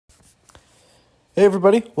Hey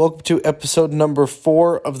everybody, welcome to episode number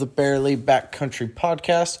 4 of the Barely Backcountry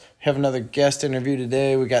podcast. We have another guest interview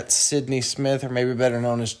today. We got Sidney Smith, or maybe better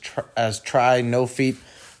known as Try No Feet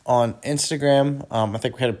on Instagram. I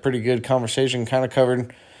think we had a pretty good conversation, kind of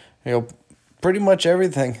covered, pretty much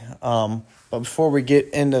everything. But before we get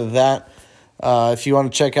into that, if you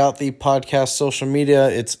want to check out the podcast social media,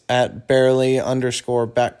 it's at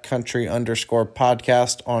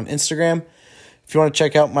barely_backcountry_podcast on Instagram. If you want to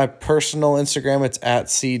check out my personal Instagram, it's at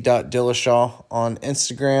c.dillashaw on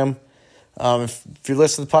Instagram. If you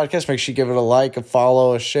listen to the podcast, make sure you give it a like, a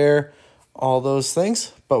follow, a share, all those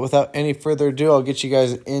things. But without any further ado, I'll get you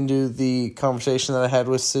guys into the conversation that I had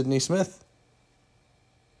with Sidney Smith.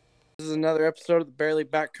 This is another episode of the Barely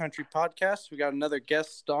Backcountry podcast. We got another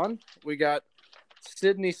guest on. We got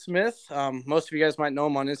Sidney Smith. Most of you guys might know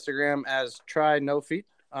him on Instagram as Try No Feet.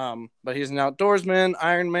 But he's an outdoorsman,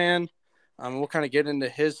 Ironman. We'll kind of get into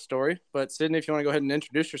his story. But, Sidney, if you want to go ahead and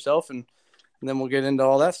introduce yourself, and then we'll get into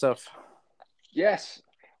all that stuff. Yes.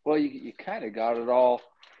 Well, you kind of got it all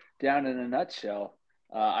down in a nutshell.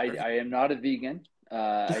 I am not a vegan.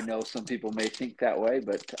 I know some people may think that way,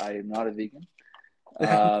 but I am not a vegan.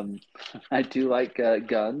 I do like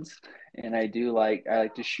guns, and I like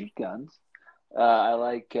to shoot guns. I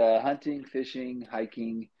like hunting, fishing,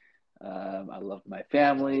 hiking. I love my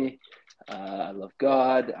family. I love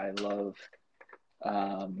God. I love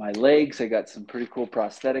my legs. I got some pretty cool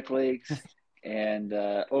prosthetic legs, and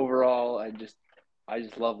overall, I just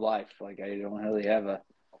love life. Like I don't really have a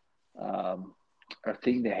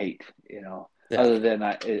thing to hate, Yeah. Other than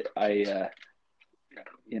I'm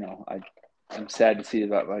sad to see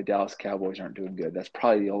that my Dallas Cowboys aren't doing good. That's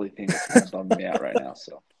probably the only thing that's kind of bumming me out right now.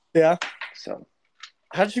 So Yeah. so.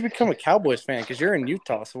 How did you become a Cowboys fan? Because you're in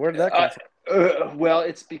Utah, so where did that come from? Well,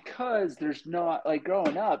 it's because there's not, like,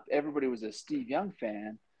 growing up, everybody was a Steve Young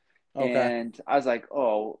fan. Okay. And I was like,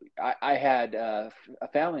 I had a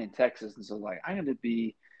family in Texas. And so like, I want to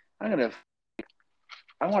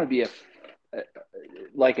be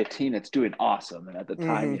like a team that's doing awesome. And at the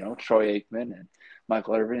time, Mm-hmm. Troy Aikman and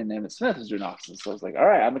Michael Irvin and Emmitt Smith was doing awesome. So I was like, all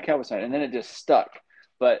right, I'm a Cowboys fan. And then it just stuck.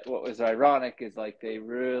 But what was ironic is like, they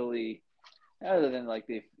really, other than like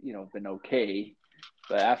they've, been okay.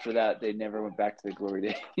 But after that, they never went back to the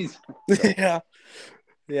glory days. So, Yeah.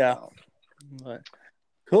 Yeah. um, But,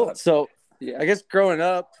 cool. So, yeah. I guess growing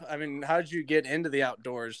up, I mean, how did you get into the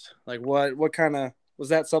outdoors? Like, what kind of was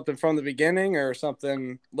that something from the beginning, or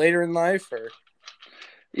something later in life, or?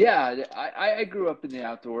 Yeah, I grew up in the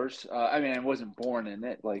outdoors. I mean, I wasn't born in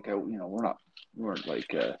it. Like, we weren't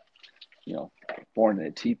like, born in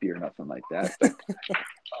a teepee or nothing like that. But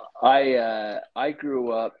I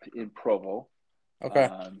grew up in Provo, Okay.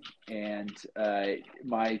 and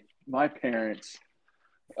my parents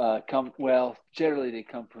generally they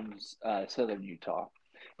come from southern Utah,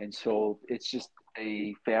 and so it's just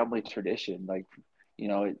a family tradition. Like,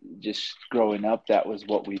 just growing up, that was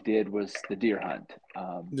what we did, was the deer hunt.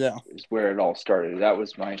 Yeah. Is where it all started. That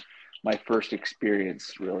was my first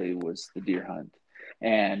experience, really, was the deer hunt,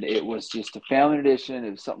 and it was just a family tradition.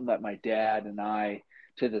 It was something that my dad and I,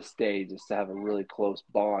 to this day, just have a really close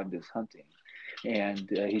bond, is hunting. And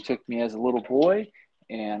he took me as a little boy,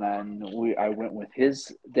 and I went with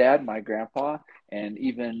his dad, my grandpa, and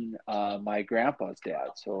even my grandpa's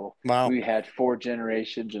dad. So Wow. we had 4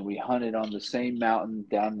 generations, and we hunted on the same mountain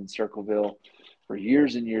down in Circleville for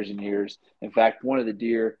years and years and years. In fact, one of the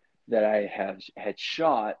deer that I had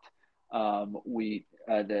shot, we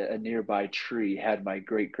a nearby tree had my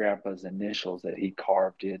great grandpa's initials that he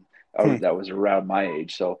carved in. Hmm. That was around my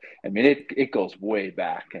age. So I mean, it goes way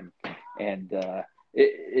back, and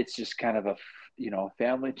it's just kind of a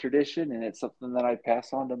family tradition, and it's something that I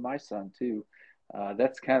pass on to my son too.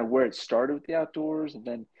 That's kind of where it started with the outdoors, and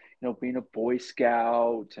then being a Boy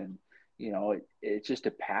Scout, and it's just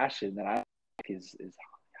a passion that I like, is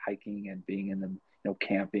hiking and being in the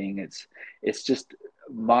camping. It's just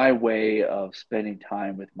my way of spending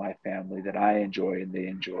time with my family that I enjoy and they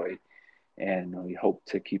enjoy, and we hope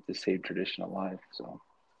to keep the same tradition alive. So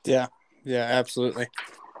Yeah. Yeah. Absolutely.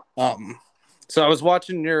 So I was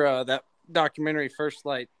watching your that documentary First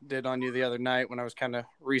Light did on you the other night when I was kind of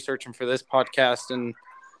researching for this podcast, and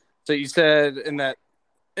so you said in that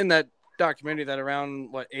documentary that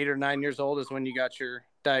around 8 or 9 years old is when you got your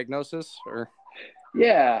diagnosis, or?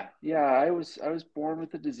 yeah, I was born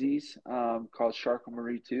with a disease called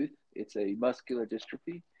Charcot-Marie-Tooth. It's a muscular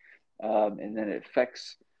dystrophy, and then it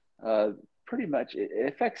affects pretty much,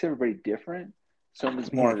 it affects everybody different. Some is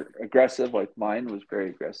Mhm. more aggressive, like mine was very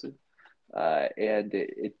aggressive, and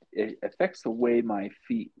it affects the way my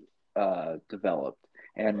feet developed,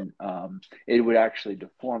 and it would actually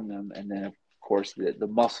deform them, and then of course, the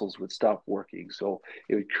muscles would stop working. So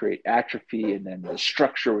it would create atrophy, and then the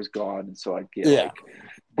structure was gone. And so I'd get Yeah. like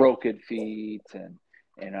broken feet, and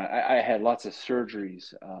I had lots of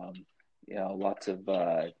surgeries, lots of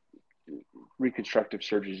reconstructive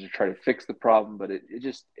surgeries to try to fix the problem, but it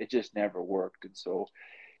just never worked. And so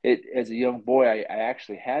as a young boy, I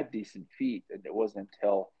actually had decent feet, and it wasn't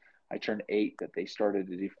until I turned 8 that they started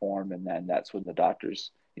to deform, and then that's when the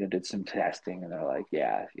doctors did some testing, and they're like,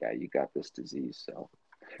 yeah, you got this disease. So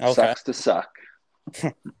Okay. sucks to suck.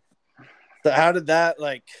 So how did that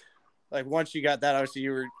like once you got that, obviously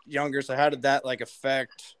you were younger, so how did that like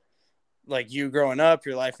affect like you growing up,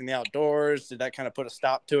 your life in the outdoors? Did that kind of put a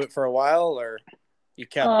stop to it for a while, or you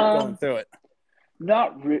kept going Um, through it?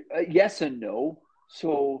 Yes and no.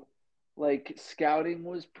 So, like, scouting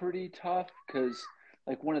was pretty tough because,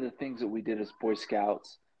 like, one of the things that we did as Boy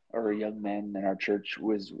Scouts or young men in our church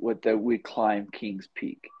was we climbed King's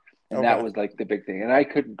Peak, and that Okay. was like the big thing. And I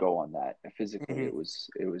couldn't go on that physically; Hmm. it was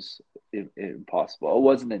impossible. It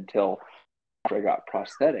wasn't until after I got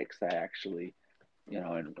prosthetics I actually, in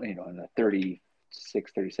a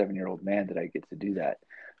 36, 37-year-old man that I get to do that.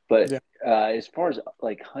 But Yeah. as far as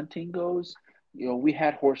like hunting goes, we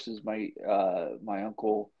had horses. My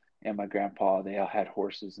uncle and my grandpa, they all had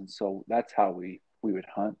horses, and so that's how we would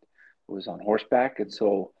hunt. It was on horseback, and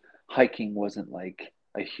so hiking wasn't like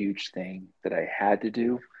a huge thing that I had to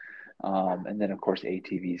do. And then of course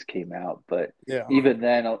ATVs came out, but Yeah. even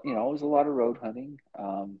then, it was a lot of road hunting.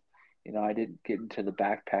 I didn't get into the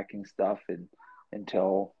backpacking stuff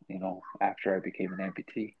until after I became an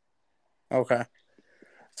amputee. Okay.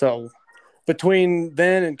 So between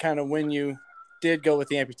then and kind of when you did go with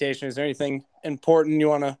the amputation, is there anything important you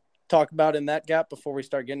want to talk about in that gap before we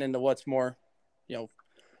start getting into what's more, you know,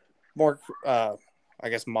 more, I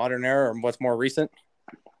guess, modern era or what's more recent?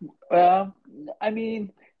 Um, I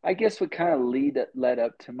mean, I guess what kind of led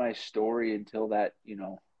up to my story until that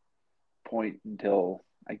point, until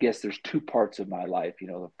I guess there's two parts of my life.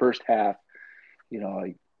 The first half,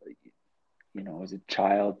 I as a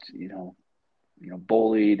child,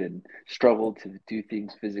 bullied and struggled to do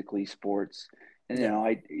things physically, sports, and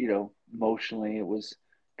Yeah. emotionally it was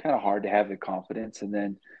kind of hard to have the confidence. And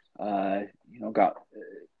then got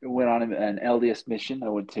went on an LDS mission. I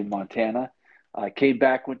went to Montana. I came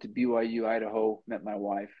back, went to BYU, Idaho, met my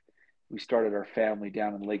wife. We started our family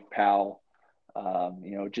down in Lake Powell.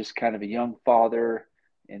 Just kind of a young father.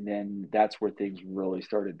 And then that's where things really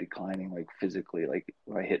started declining, like physically, like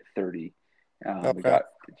when I hit 30. It Okay. got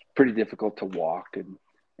it's pretty difficult to walk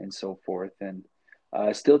and so forth. And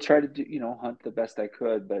I still tried to do, hunt the best I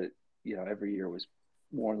could, but every year was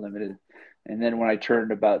more limited. And then when I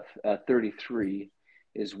turned about 33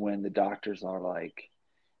 is when the doctors are like,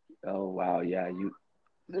 "Oh wow, yeah, your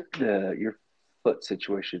foot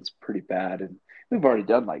situation's pretty bad." And we've already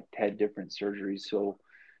done like 10 different surgeries, so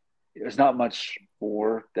there's not much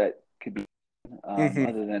more that could be Hmm.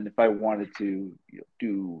 other than if I wanted to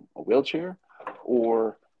do a wheelchair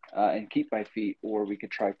or and keep my feet, or we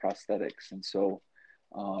could try prosthetics. And so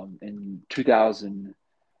in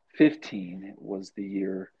 2015 was the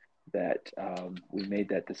year that we made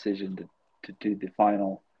that decision to do the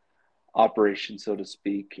final operation, so to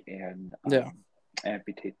speak, and Yeah.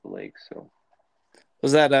 amputate the leg. So,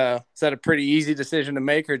 Was that a pretty easy decision to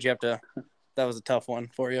make, or did you have to? That was a tough one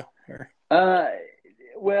for you. Or uh,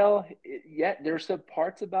 well, yeah, there's some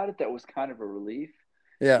parts about it that was kind of a relief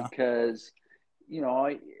yeah. because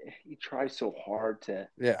you try so hard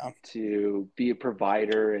Yeah. to be a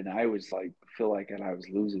provider, and I was like feel like and I was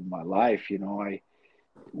losing my life.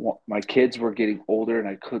 My kids were getting older, and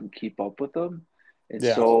I couldn't keep up with them. And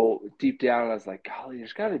Yeah. so deep down, I was like, golly,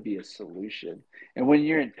 there's got to be a solution. And when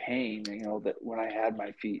you're in pain, that when I had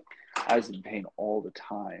my feet, I was in pain all the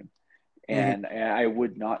time. Hmm. And I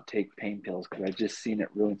would not take pain pills because I just seen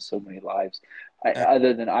it ruin so many lives. Yeah.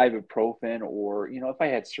 Other than ibuprofen, or if I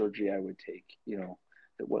had surgery, I would take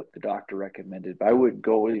what the doctor recommended, but I wouldn't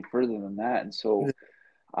go any further than that. And so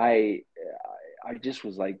I I just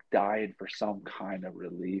was like dying for some kind of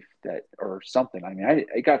relief that or something. I mean,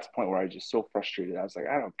 I got to the point where I was just so frustrated. I was like,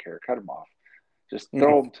 I don't care, cut them off, just Hmm.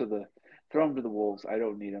 throw them to the wolves. I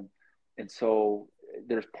don't need them. And so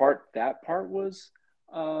that part was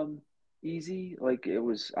um, easy. Like I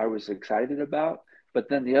was excited about. But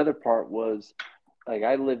then the other part was like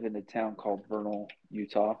I live in a town called Vernal,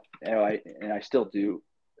 Utah, and I still do.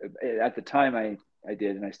 At the time, I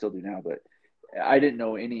did, and I still do now. But I didn't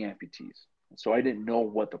know any amputees, so I didn't know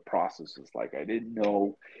what the process was like. I didn't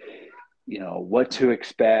know, what to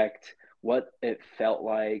expect, what it felt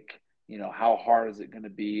like. How hard is it going to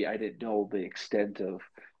be? I didn't know the extent of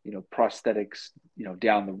prosthetics,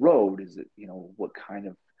 down the road? Is it, what kind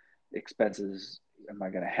of expenses am I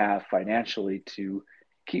going to have financially to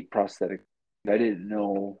keep prosthetics? I didn't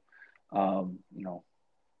know,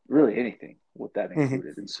 really anything what that Hmm.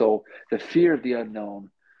 included. And so the fear of the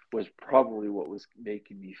unknown was probably what was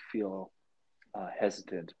making me feel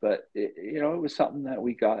hesitant. But it was something that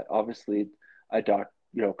we got. Obviously, a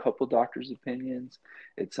couple doctors' opinions.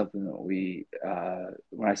 It's something that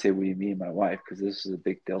when I say we, me and my wife, because this is a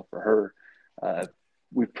big deal for her,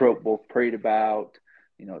 we both prayed about.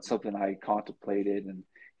 It's something I contemplated, and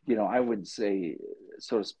I wouldn't say,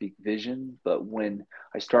 so to speak, vision, but when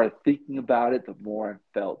I started thinking about it, the more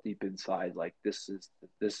I felt deep inside like this is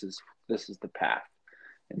the path.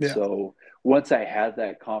 And Yeah. so once I had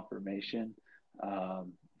that confirmation,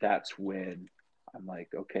 that's when I'm like,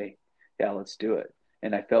 okay, yeah, let's do it.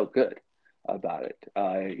 And I felt good about it.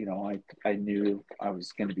 I knew I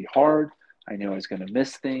was going to be hard. I knew I was going to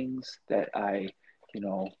miss things you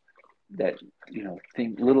know, that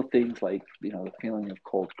little things like the feeling of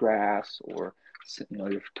cold grass, or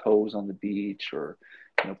your toes on the beach, or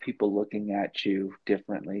people looking at you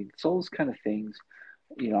differently. So those kind of things,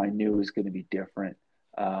 I knew it was going to be different.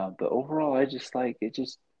 But overall, I just like it.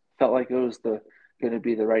 Just felt like it was the going to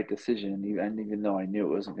be the right decision, and even though I knew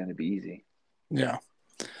it wasn't going to be easy. Yeah.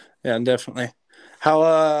 Yeah, definitely.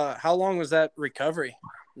 How long was that recovery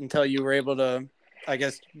until you were able to, I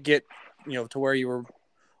guess, get to where you were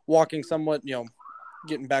walking somewhat,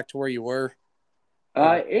 getting back to where you were,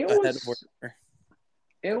 or It ahead of where was you were?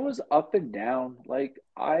 it was up and down. Like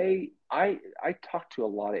I talk to a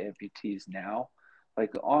lot of amputees now,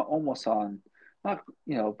 like almost on, not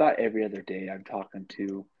about every other day. I'm talking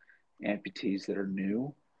to amputees that are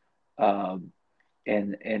new, um,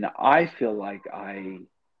 and I feel like I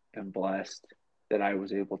am blessed that I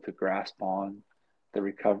was able to grasp on the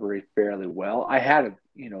recovery fairly well. I had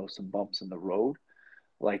some bumps in the road,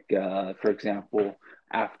 like for example,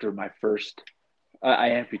 after my first, I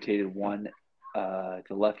amputated the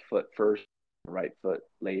left foot first, the right foot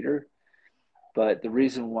later. But the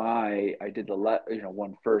reason why I did the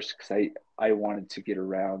one first, because I wanted to get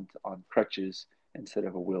around on crutches instead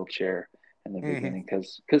of a wheelchair in the Hmm. beginning,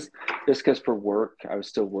 because for work I was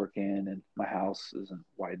still working and my house isn't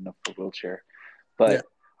wide enough for a wheelchair. Yeah. But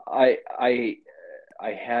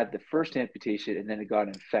I had the first amputation, and then it got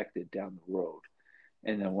infected down the road.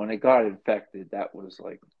 And then when it got infected, that was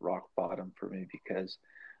like rock bottom for me, because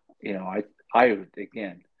I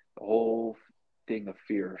again, the whole thing of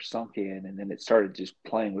fear sunk in, and then it started just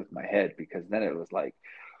playing with my head, because then it was like,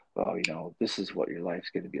 oh, this is what your life's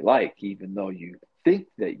going to be like, even though you think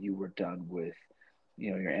that you were done with,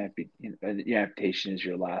 your amputation is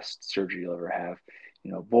your last surgery you'll ever have.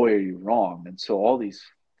 Boy, are you wrong. And so all these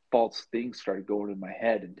false things started going in my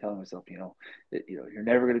head, and telling myself, that you're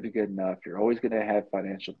never going to be good enough. You're always going to have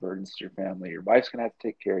financial burdens to your family. Your wife's going to have to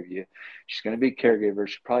take care of you. She's going to be a caregiver.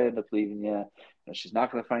 She'll probably end up leaving you. She's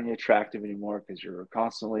not going to find you attractive anymore because you're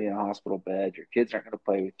constantly in a hospital bed. Your kids aren't going to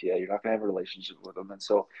play with you. You're not going to have a relationship with them. And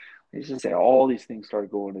so, it's just say all these things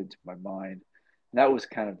started going into my mind. And that was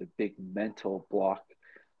kind of the big mental block.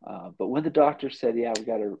 But when the doctor said, "Yeah, we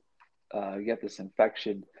got to get this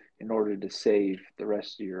infection in order to save the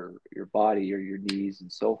rest of your body, or your knees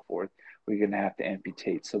and so forth, we're going to have to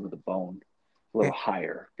amputate some of the bone a little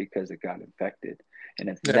higher because it got infected." And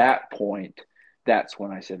at Yeah. that point, that's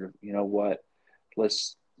when I said, "You know what?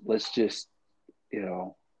 Let's just you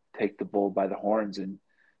know take the bull by the horns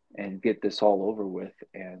and get this all over with."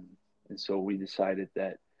 And so we decided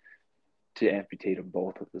that to amputate them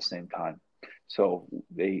both at the same time. So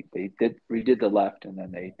they did redid the left, and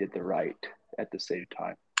then they did the right at the same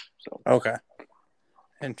time. So, Okay.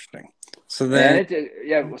 Interesting. So and then,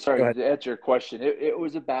 yeah, go sorry ahead. to answer your question. It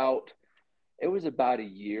was about a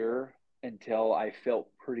year until I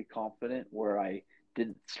felt pretty confident, where I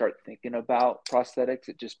didn't start thinking about prosthetics.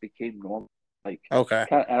 It just became normal. Like, Okay.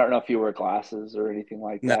 I don't know if you wear glasses or anything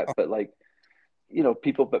like No. that, but like,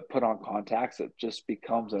 people that put on contacts, it just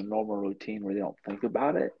becomes a normal routine where they don't think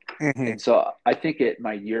about it. Hmm. And so I think at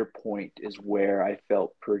my year point is where I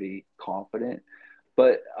felt pretty confident.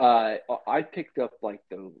 But I picked up like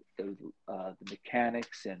the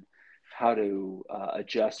mechanics and how to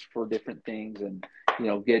adjust for different things, and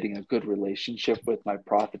getting a good relationship with my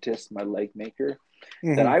prosthetist, my leg maker,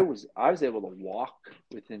 that Hmm. I was able to walk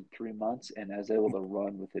within 3 months, and I was able to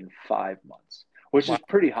run within 5 months, which Wow. is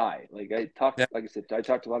pretty high. Yeah. Like I said, I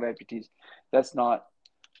talked to a lot of amputees. That's not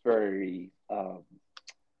very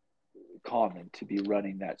common to be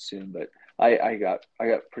running that soon, but I got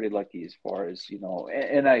pretty lucky as far as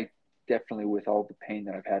and I definitely, with all the pain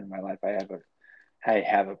that I've had in my life, I have I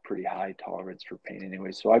have a pretty high tolerance for pain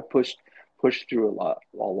anyway. So I pushed through a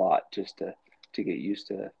lot just to get used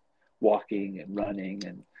to walking and running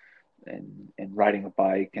and riding a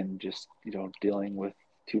bike and just dealing with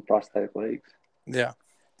two prosthetic legs. Yeah.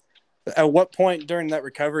 At what point during that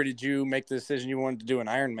recovery did you make the decision you wanted to do an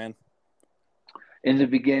Ironman? In the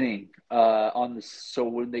beginning, so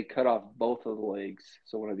when they cut off both of the legs,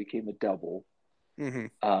 so when I became a double,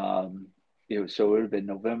 Mm-hmm. it would have been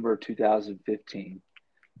November 2015.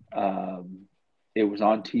 It was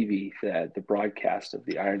on TV, that the broadcast of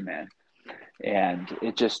the Ironman, and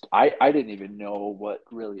I didn't even know what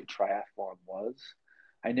really a triathlon was.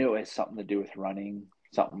 I knew it had something to do with running,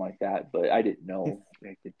 something like that, but I didn't know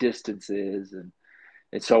like the distances and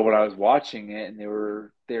so when I was watching it, and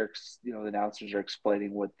the announcers are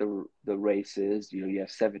explaining what the race is. You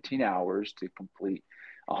have 17 hours to complete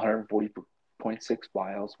 140.6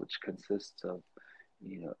 miles, which consists of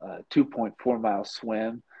a 2.4 mile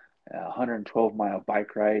swim, a 112-mile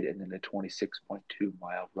bike ride, and then a 26.2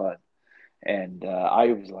 mile run. And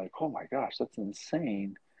I was like, oh my gosh, that's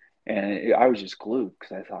insane. And I was just glued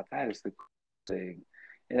because I thought that is the thing.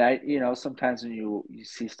 And sometimes when you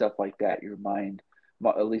see stuff like that, your mind,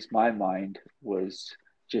 at least my mind, was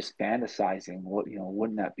just fantasizing. What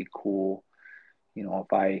wouldn't that be cool? If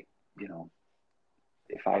you know,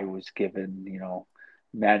 if I was given,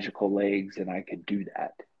 magical legs and I could do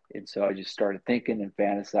that. And so I just started thinking and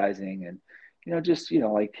fantasizing and, just,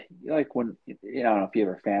 like when, I don't know if you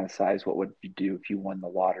ever fantasize, what would you do if you won the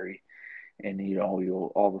lottery and,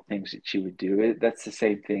 all the things that you would do. That's the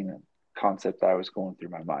same thing, concept I was going through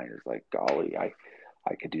my mind is like, golly,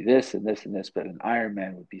 I could do this and this and this, but an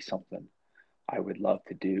Ironman would be something I would love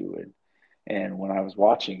to do. And when I was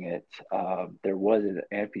watching it, there was an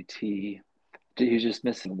amputee. He was just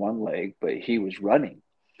missing one leg, but he was running.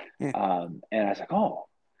 Mm. And I was like, oh,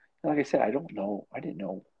 like I said, I didn't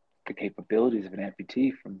know the capabilities of an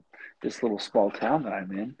amputee from this little small town that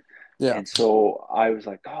I'm in. Yeah. And so I was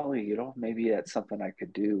like, golly, maybe that's something I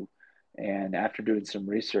could do. And after doing some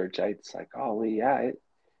research, it's like, golly, yeah,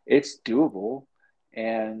 it's doable.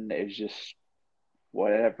 And it's just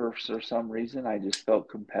whatever, for some reason, I just felt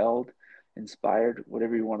compelled, inspired,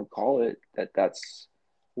 whatever you want to call it, that's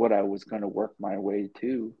what I was going to work my way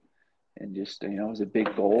to. And just, it was a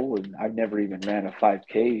big goal. And I've never even ran a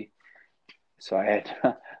 5K. So I had,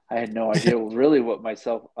 I had no idea really what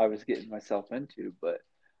I was getting myself into, but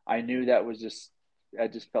I knew I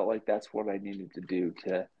just felt like that's what I needed to do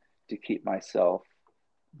to keep myself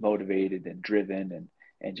motivated and driven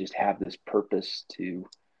and just have this purpose to,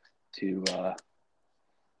 to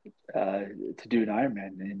do an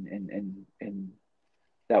Ironman, and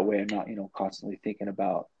that way I'm not constantly thinking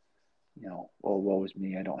about well, woe is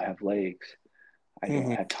me, I don't have legs, I don't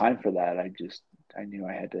Mm-hmm. have time for that. I knew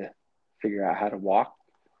I had to figure out how to walk,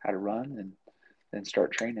 how to run, and then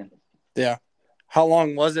start training. Yeah. How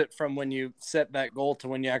long was it from when you set that goal to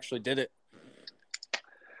when you actually did it?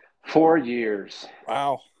 4 years.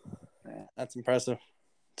 Wow. Yeah. That's impressive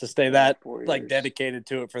to stay that 4 years. dedicated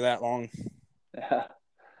to it for that long.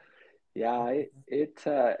 Yeah, I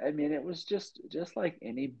mean, it was just like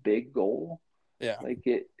any big goal. Yeah. Like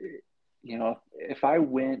if I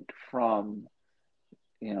went from,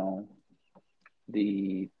 you know,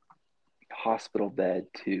 the hospital bed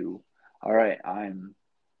to, all right, I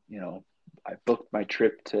booked my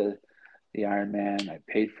trip to the Ironman, I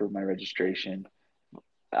paid for my registration.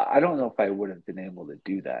 I don't know if I would have been able to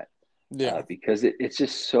do that Yeah. because it's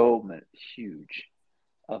just so huge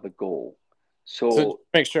of a goal. So So,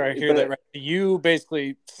 make sure I hear that but right. You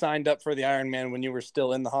basically signed up for the Ironman when you were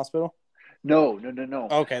still in the hospital? no.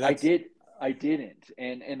 Okay, I didn't.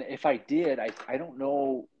 And if I did, I don't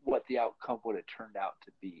know what the outcome would have turned out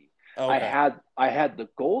to be. okay. I had the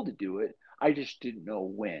goal to do it. I just didn't know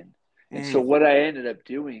when. And so Mm. what I ended up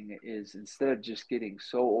doing is, instead of just getting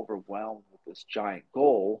so overwhelmed with this giant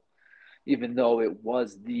goal, even though it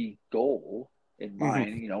was the goal in Mm-hmm.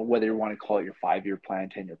 mind, whether you want to call it your 5-year plan,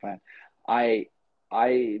 10-year plan, I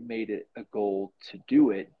I made it a goal to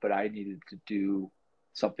do it, but I needed to do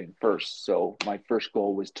something first. So my first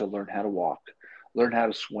goal was to learn how to walk, learn how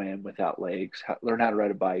to swim without legs, learn how to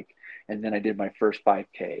ride a bike, and then I did my first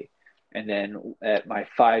 5K. And then at my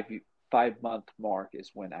 5 month mark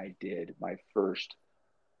is when I did my first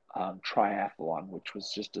triathlon, which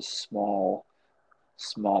was just a small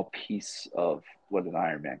piece of what an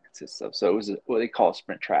Ironman consists of. So it was what they call a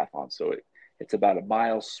sprint triathlon. So it's about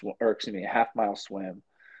a half-mile swim,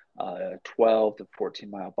 12 to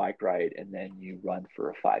 14-mile bike ride, and then you run for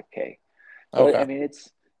a 5K. But Okay. I mean,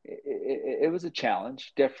 it was a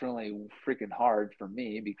challenge, definitely freaking hard for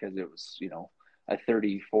me because it was, a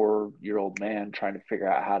 34-year-old man trying to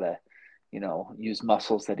figure out how to, use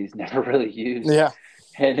muscles that he's never really used, Yeah.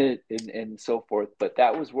 and so forth. But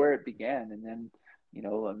that was where it began. And then,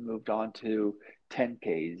 I moved on to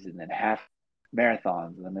 10Ks and then half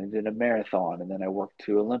marathons. And then I did a marathon. And then I worked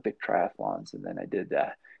to Olympic triathlons. And then I did,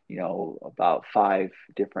 about 5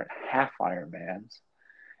 different half Ironmans.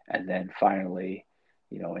 And then finally,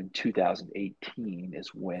 in 2018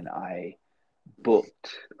 is when I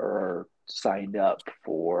booked or signed up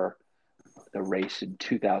for the race in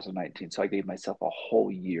 2019. So I gave myself a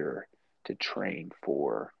whole year to train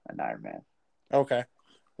for an Ironman. Okay.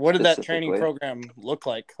 What did that training program look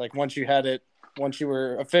like? Like once you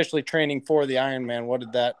were officially training for the Ironman, what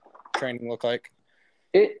did that training look like?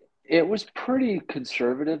 It was pretty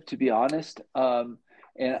conservative, to be honest. And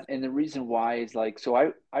the reason why is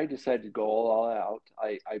so I decided to go all out.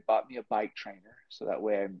 I bought me a bike trainer, so that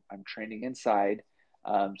way I'm training inside,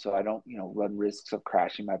 so I don't run risks of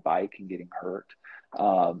crashing my bike and getting hurt.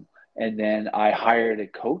 And then I hired a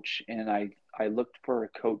coach, and I looked for a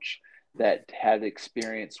coach that had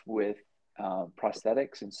experience with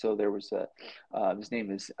prosthetics, and so there was his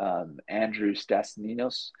name is Andrew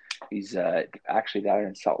Stasinos. He's actually down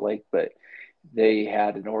in Salt Lake, but they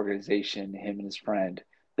had an organization, him and his friend,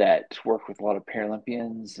 that worked with a lot of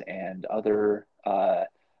Paralympians and other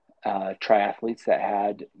triathletes that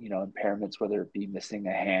had impairments, whether it be missing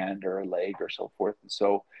a hand or a leg or so forth. And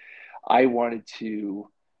so I wanted to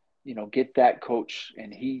get that coach,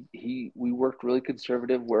 and we worked really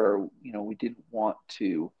conservative where we didn't want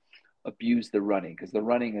to abuse the running, because the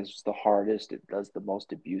running is the hardest. It does the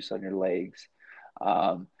most abuse on your legs.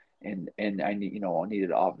 And I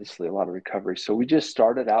needed obviously a lot of recovery. So we just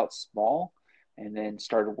started out small and then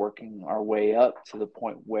started working our way up to the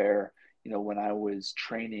point where, when I was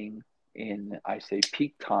training in, I say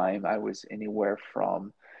peak time, I was anywhere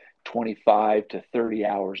from 25 to 30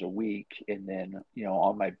 hours a week. And then,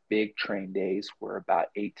 on my big train days were about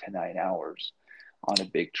 8 to 9 hours on a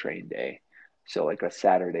big train day. So like a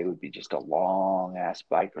Saturday would be just a long ass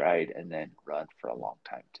bike ride and then run for a long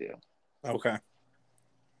time too. Okay.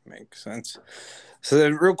 Makes sense. So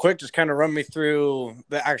then real quick, just kind of run me through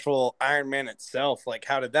the actual Ironman itself. Like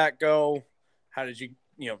how did that go? How did you,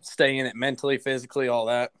 stay in it mentally, physically, all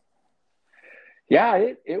that?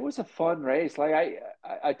 Yeah, it was a fun race. Like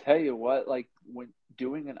I tell you what, like when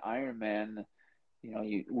doing an Ironman,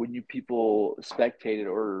 when you people spectated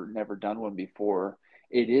or never done one before,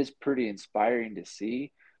 it is pretty inspiring to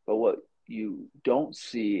see. But what you don't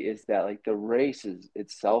see is that like the race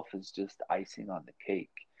itself is just icing on the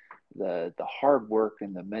cake. The hard work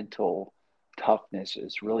and the mental toughness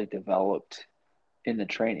is really developed in the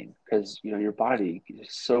training, because your body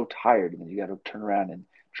is so tired, and then you got to turn around and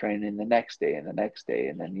train in the next day and the next day,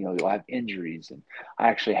 and then you'll have injuries. And I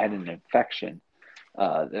actually had an infection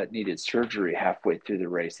that needed surgery halfway through the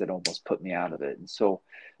race that almost put me out of it. And so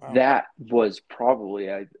that was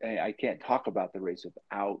probably, I can't talk about the race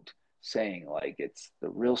without saying like it's the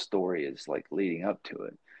real story is like leading up to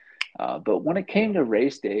it. But when it came to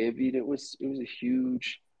race day, I mean, it was a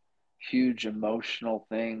huge emotional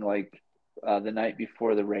thing. Like the night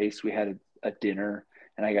before the race, we had a dinner,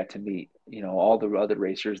 and I got to meet all the other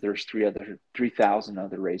racers. There's 3,000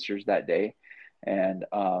 other racers that day, and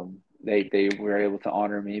they were able to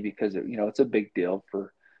honor me because it's a big deal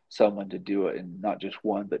for someone to do it, and not just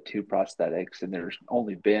one but two prosthetics. And there's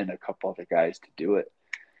only been a couple other guys to do it.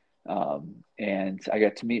 And I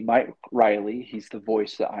got to meet Mike Riley. He's the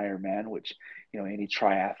voice of Ironman, which, any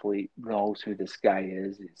triathlete knows who this guy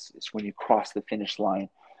is. It's when you cross the finish line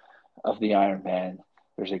of the Ironman,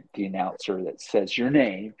 there's the announcer that says your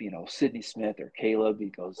name, Sidney Smith or Caleb. He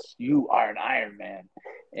goes, "You are an Ironman."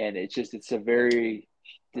 And it's a very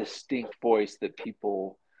distinct voice that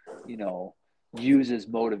people, use as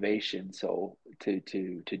motivation. So to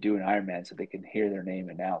do an Ironman, so they can hear their name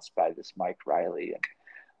announced by this Mike Riley.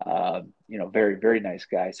 And very, very nice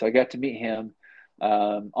guy. So I got to meet him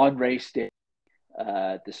on race day.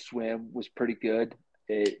 The swim was pretty good.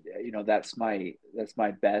 That's my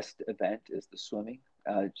best event is the swimming,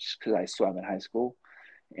 just because I swam in high school,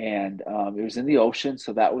 and it was in the ocean,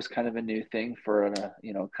 so that was kind of a new thing for a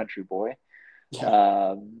country boy.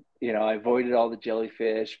 I avoided all the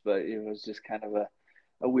jellyfish, but it was just kind of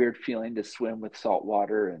a weird feeling to swim with salt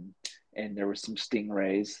water, and there were some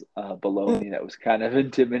stingrays below me that was kind of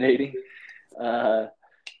intimidating.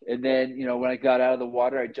 And then, when I got out of the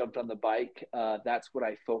water, I jumped on the bike. That's what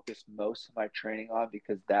I focused most of my training on,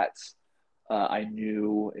 because I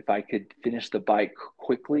knew if I could finish the bike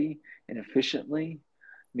quickly and efficiently,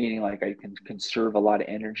 meaning like I can conserve a lot of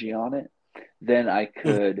energy on it, then I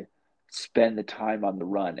could spend the time on the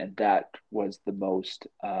run. And that was the most,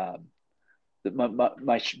 my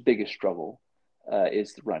biggest struggle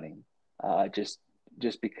is the running. Just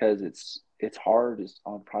because it's hard is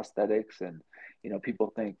on prosthetics, and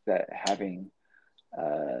people think that having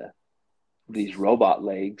uh, these robot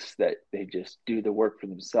legs that they just do the work for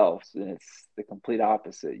themselves, and it's the complete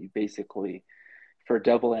opposite. You basically, for a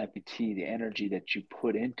double amputee, the energy that you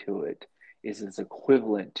put into it is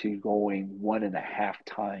equivalent to going 1.5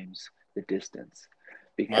 times the distance,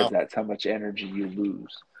 because Wow. that's how much energy you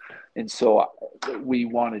lose. And so we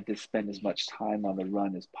wanted to spend as much time on the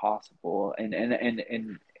run as possible, and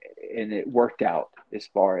it worked out as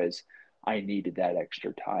far as I needed that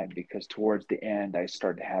extra time, because towards the end I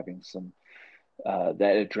started having some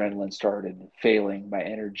that adrenaline started failing, my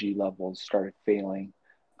energy levels started failing.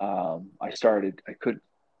 I couldn't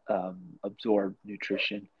absorb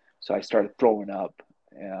nutrition, so I started throwing up,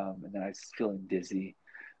 and then I was feeling dizzy,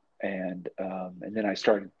 and then I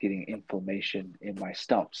started getting inflammation in my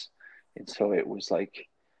stumps, and so it was like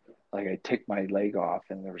I took my leg off,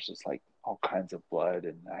 and there was just like all kinds of blood,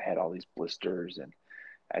 and I had all these blisters, and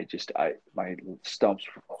I my stumps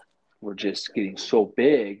were just getting so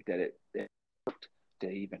big that it to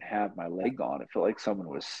even have my leg on. It felt like someone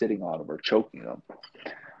was sitting on them or choking them.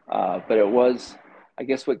 But it was, I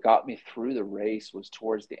guess, what got me through the race was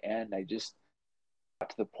towards the end. I just got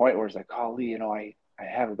to the point where it's like, oh, Lee, I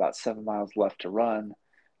have about 7 miles left to run.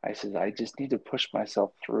 I said, I just need to push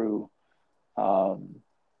myself through, um,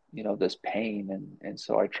 this pain. And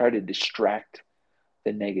so I try to distract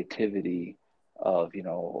the negativity of,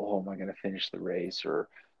 oh, am I going to finish the race, or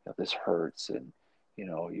this hurts, and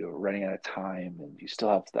you're running out of time, and you still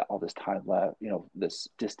have all this time left, this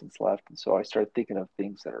distance left. And so I started thinking of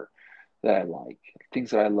things that I like, things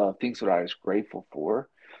that I love, things that I was grateful for,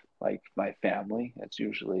 like my family. That's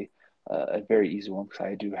usually a very easy one, because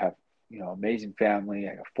I do have amazing family.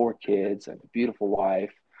 I got 4 kids. I have a beautiful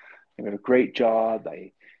wife. I have a great job.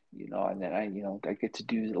 And then I get to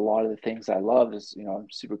do a lot of the things I love. Is I'm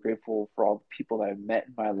super grateful for all the people that I've met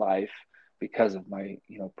in my life because of my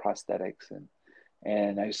prosthetics,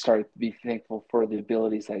 and I started to be thankful for the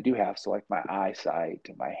abilities that I do have. So like my eyesight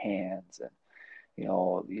and my hands, and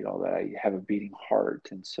that I have a beating heart,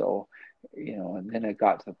 and so and then it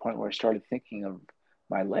got to the point where I started thinking of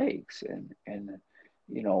my legs, and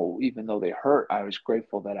even though they hurt, I was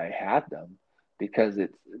grateful that I had them, because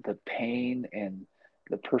it's the pain and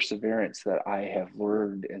the perseverance that I have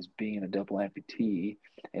learned as being a double amputee,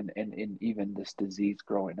 and even this disease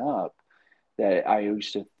growing up, that I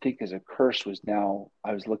used to think as a curse, was now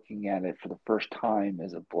I was looking at it for the first time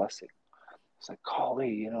as a blessing. It's like,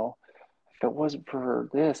 golly, if it wasn't for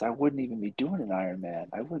this, I wouldn't even be doing an Ironman.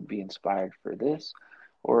 I wouldn't be inspired for this.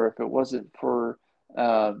 Or if it wasn't for,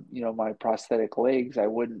 my prosthetic legs, I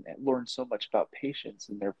wouldn't learn so much about patience.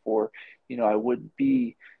 And therefore, I wouldn't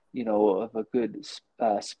be, of a good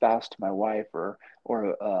spouse to my wife, or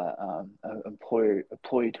a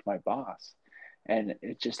employee to my boss. And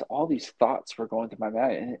it just, all these thoughts were going through my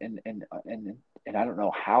mind, and I don't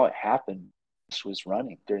know how it happened. Was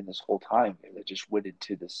running during this whole time. It just went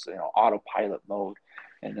into this autopilot mode,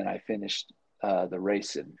 and then I finished the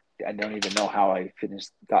race, and I don't even know how I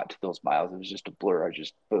got to those miles. It was just a blur. I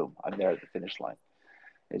just, boom, I'm there at the finish line.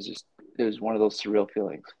 It was one of those surreal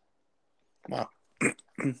feelings. Wow.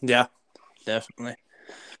 Yeah, definitely.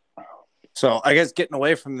 So I guess getting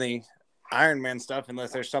away from the Ironman stuff,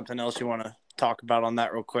 unless there's something else you want to talk about on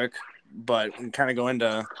that real quick, but we kind of go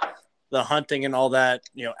into the hunting and all that,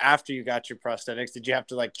 after you got your prosthetics, did you have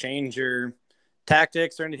to like change your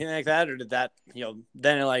tactics or anything like that? Or did that,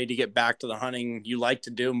 then allow you to get back to the hunting you like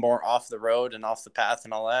to do more off the road and off the path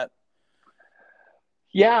and all that?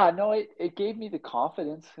 Yeah, no, it gave me the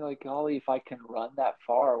confidence. Like, golly, if I can run that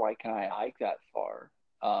far, why can't I hike that far?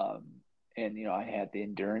 Um, and I had the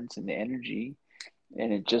endurance and the energy,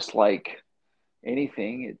 and it just like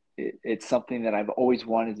anything, it's something that I've always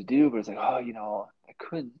wanted to do, but it's like, oh, I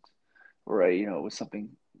couldn't. Right, it was something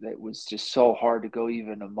that was just so hard to go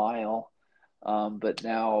even a mile. But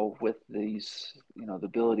now with these, the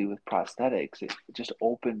ability with prosthetics, it just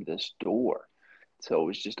opened this door. So it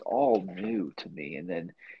was just all new to me. And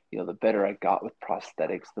then, the better I got with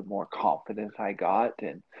prosthetics, the more confident I got.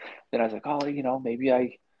 And then I was like, oh, maybe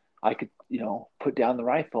I could, put down the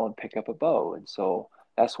rifle and pick up a bow. And so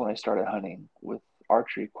that's when I started hunting with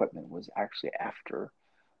archery equipment, was actually after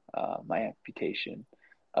my amputation.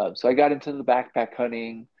 So I got into the backpack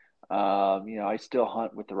hunting. I still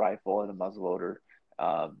hunt with the rifle and the muzzleloader,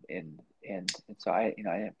 and so I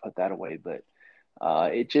didn't put that away. But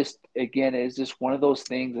it just, again, is just one of those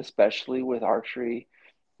things, especially with archery.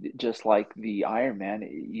 just like the Ironman,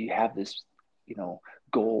 you have this,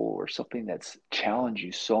 goal or something that's challenged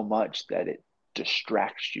you so much that it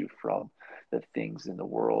distracts you from the things in the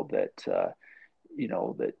world that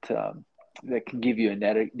can give you a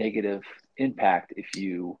negative impact if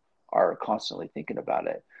you are constantly thinking about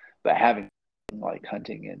it. But having like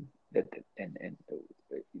hunting and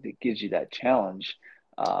it gives you that challenge,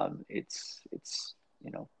 it's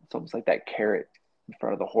almost like that carrot in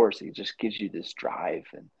front of the horse. It just gives you this drive,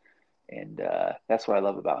 and that's what I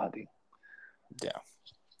love about hunting. Yeah.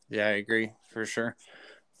 Yeah, I agree for sure.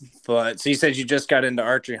 But so you said you just got into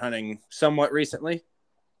archery hunting somewhat recently?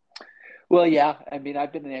 Well, yeah. I mean,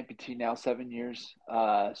 I've been an amputee now 7 years.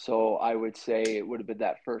 So I would say it would have been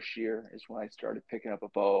that first year is when I started picking up a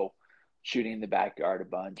bow, shooting in the backyard a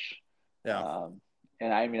bunch. Yeah. Um,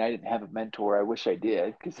 and I mean, I didn't have a mentor. I wish I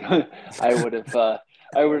did, because I would have,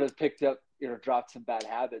 I would have picked up, dropped some bad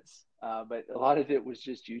habits. But a lot of it was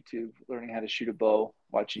just YouTube, learning how to shoot a bow,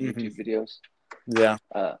 watching Mm-hmm. YouTube videos. Yeah.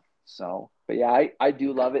 But yeah, I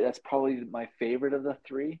do love it. That's probably my favorite of the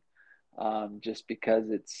three. Just because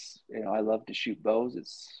it's, I love to shoot bows.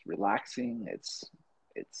 It's relaxing. It's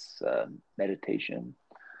meditation,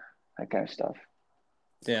 that kind of stuff.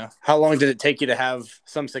 Yeah. How long did it take you to have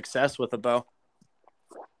some success with a bow?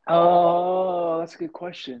 Oh, that's a good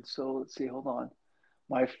question. So let's see. Hold on.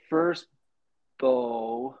 My first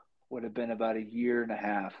bow would have been about a year and a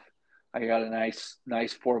half. I got a nice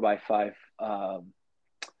 4x5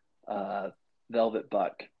 uh, velvet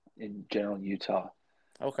buck in General Utah.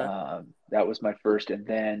 Okay. That was my first, and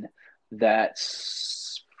then that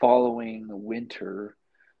following winter,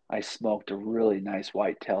 I smoked a really nice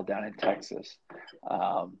whitetail down in Texas,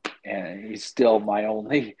 and he's still my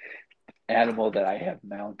only animal that I have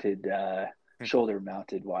mounted, shoulder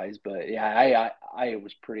mounted wise. But yeah, I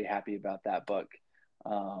was pretty happy about that buck.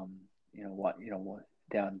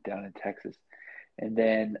 Down in Texas, and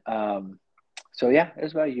then so yeah, it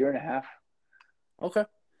was about a year and a half. Okay.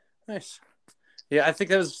 Nice. Yeah, I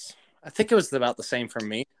think it was about the same for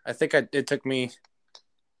me. I think it took me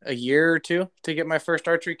a year or two to get my first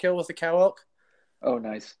archery kill with a cow elk. Oh,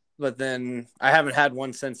 nice. But then I haven't had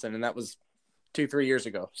one since then, and that was 2-3 years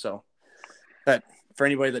ago. So that, for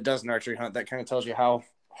anybody that does an archery hunt, that kind of tells you how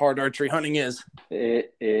hard archery hunting is.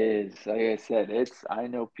 It is, like I said, I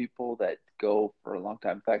know people that go for a long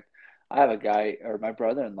time. In fact, I have a guy, or my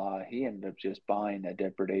brother-in-law, he ended up just buying a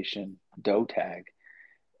depredation doe tag.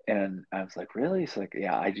 And I was like, really? He's like,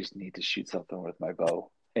 yeah, I just need to shoot something with my bow.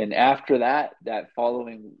 And after that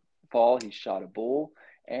following fall, he shot a bull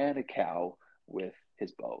and a cow with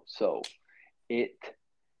his bow. So it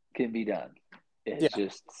can be done. It's Yeah,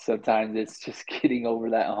 just sometimes it's just getting over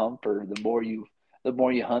that hump, or the more you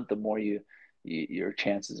hunt, the more your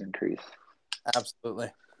chances increase.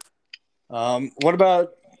 absolutely. What about?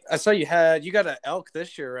 I saw you got an elk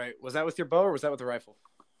this year, right? Was that with your bow or was that with a rifle?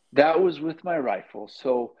 That was with my rifle.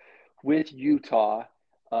 So with Utah,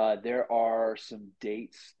 there are some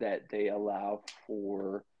dates that they allow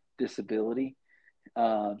for disability.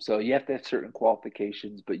 So you have to have certain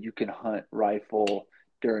qualifications, but you can hunt rifle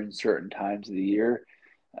during certain times of the year.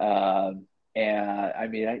 And I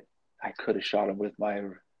mean, I could have shot him with my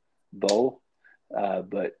bow,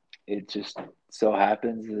 but it just so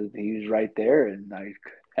happens that he was right there, and I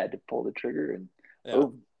had to pull the trigger, and Yeah.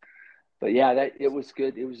 boom. But yeah, that it was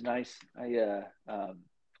good. It was nice. I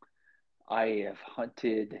have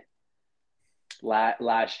hunted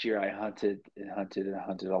last year. I hunted and hunted and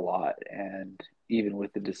hunted a lot, and even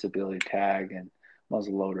with the disability tag and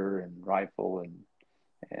muzzle loader and rifle and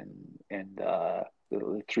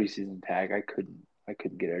the 3 season tag, I couldn't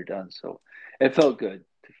get it done. So it felt good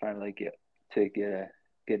to finally get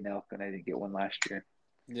an elk, and I didn't get one last year.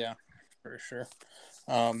 Yeah, for sure.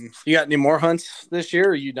 You got any more hunts this year,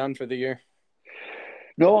 or are you done for the year?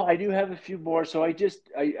 No, I do have a few more. So I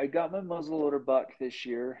got my muzzleloader buck this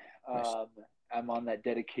year. Nice. I'm on that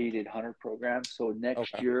dedicated hunter program. So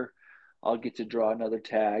next Okay. year I'll get to draw another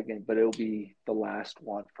tag, but it'll be the last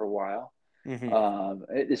one for a while.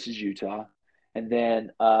 Mm-hmm. This is Utah, and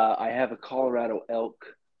then I have a Colorado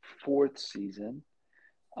elk 4th season,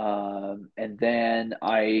 and then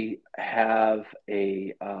I have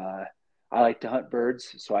I like to hunt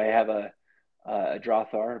birds, so I have a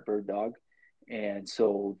Drothar, a bird dog, and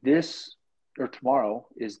so this or tomorrow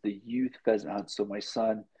is the youth pheasant hunt. So my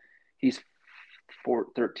son, he's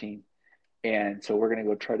 13, and so we're gonna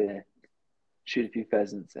go try to shoot a few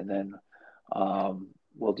pheasants, and then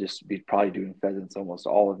we'll just be probably doing pheasants almost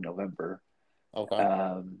all of November, Okay.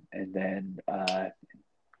 and then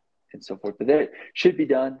and so forth. But that should be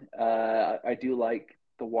done. I do like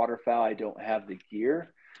the waterfowl. I don't have the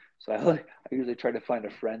gear, So I usually try to find a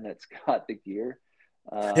friend that's got the gear.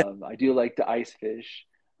 I do like to ice fish.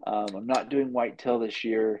 I'm not doing whitetail this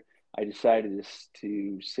year. I decided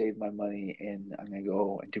to save my money and I'm gonna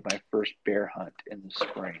go and do my first bear hunt in the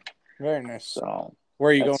spring. Very nice. So Where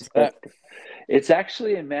are you going for that? It's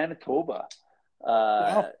actually in Manitoba.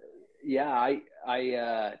 Wow. Yeah,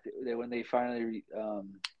 when they finally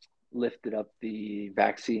lifted up the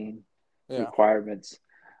vaccine requirements,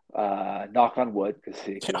 knock on wood because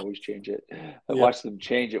they can always change it. I watch them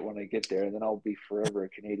change it when I get there, and then I'll be forever a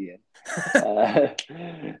Canadian.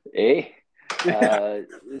 Eh?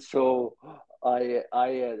 So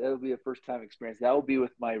that'll be a first time experience. That will be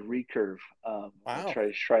with my recurve. I'll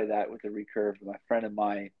try that with the recurve. My friend of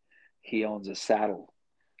mine, he owns a saddle,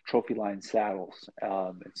 trophy line saddles,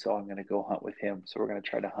 and so I'm going to go hunt with him. So we're going to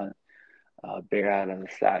try to hunt bear out of the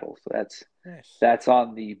saddle. So that's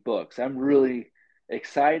on the books. I'm really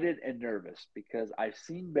excited and nervous because I've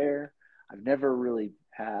seen bear. I've never really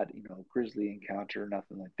had grizzly encounter or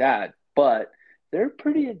nothing like that, but they're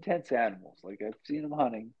pretty intense animals. Like I've seen them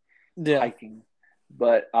hunting, hiking,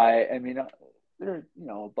 but I mean they're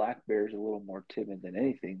black bear's a little more timid than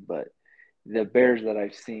anything, but the bears that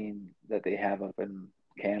I've seen that they have up in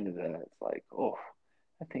Canada, it's like, oh,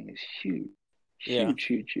 that thing is huge.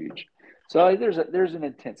 So there's an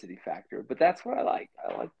intensity factor, but that's what I like.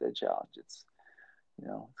 I like the challenge. It's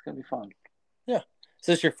it's gonna be fun. Yeah. Is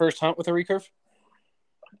this your first hunt with a recurve?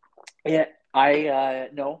 Yeah, I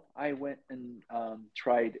no, I went and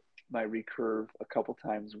tried my recurve a couple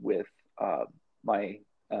times with my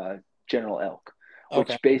general elk,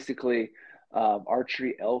 which basically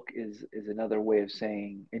archery elk is another way of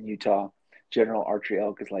saying in Utah, general archery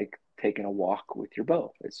elk is like taking a walk with your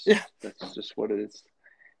bow. That's just what it is.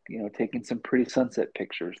 Taking some pretty sunset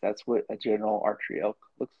pictures. That's what a general archery elk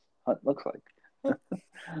looks like.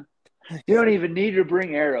 You don't even need to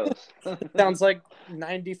bring arrows. Sounds like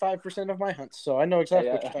 95% of my hunts, so I know exactly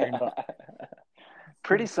what you're talking about.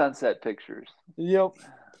 Pretty sunset pictures. Yep.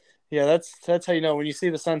 Yeah, that's how you know when you see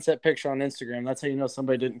the sunset picture on Instagram. That's how you know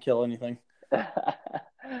somebody didn't kill anything.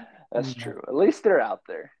 That's true. At least they're out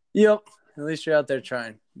there. Yep. At least you're out there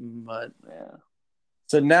trying. But yeah.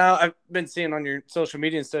 So now I've been seeing on your social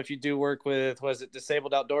media and stuff you do work with, was it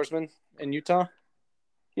Disabled Outdoorsmen in Utah?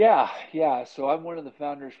 Yeah. So I'm one of the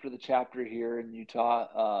founders for the chapter here in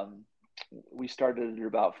Utah. We started it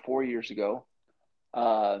about 4 years ago,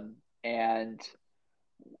 and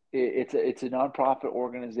it's a nonprofit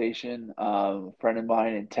organization. A friend of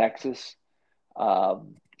mine in Texas.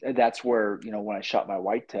 That's where when I shot my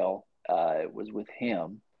whitetail, it was with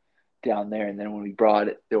him down there, and then when we brought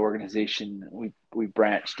the organization, we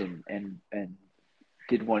branched and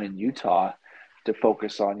did one in Utah to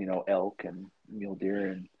focus on elk and mule deer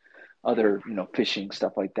and other fishing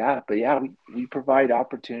stuff like that. But yeah, we provide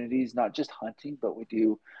opportunities, not just hunting, but we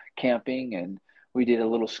do camping, and we did a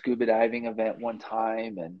little scuba diving event one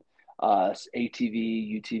time, and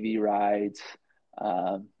ATV UTV rides,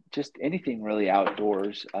 just anything really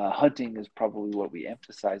outdoors. Hunting is probably what we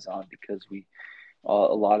emphasize on because a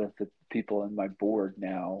lot of the people in my board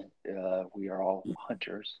now, we are all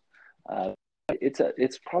hunters.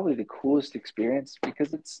 It's probably the coolest experience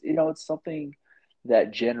because it's something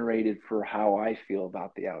that generated for how I feel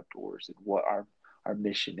about the outdoors and what our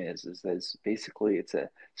mission is basically it's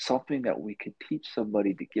something that we could teach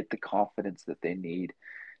somebody to get the confidence that they need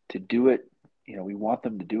to do it. We want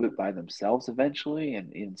them to do it by themselves eventually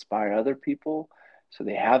and inspire other people so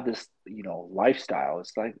they have this lifestyle.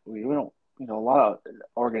 It's like we don't a lot of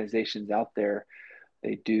organizations out there,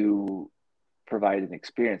 they do provide an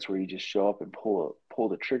experience where you just show up and pull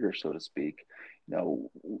the trigger, so to speak.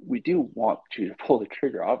 We do want you to pull the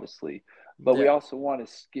trigger, obviously, but we also want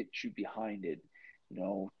to get you behind it.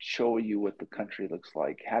 Show you what the country looks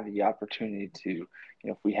like. Have the opportunity to,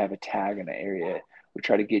 if we have a tag in an area, we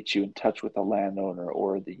try to get you in touch with the landowner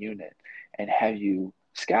or the unit and have you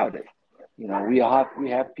scout it. We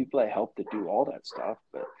have people that help to do all that stuff,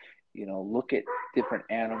 but look at different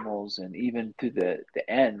animals and even to the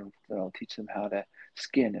end, teach them how to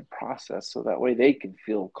skin and process so that way they can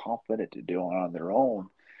feel confident to do it on their own.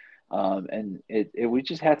 And we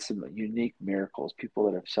just had some unique miracles. People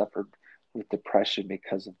that have suffered with depression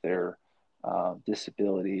because of their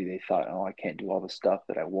disability, they thought, oh, I can't do all the stuff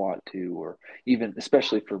that I want to, or even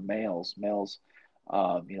especially for males,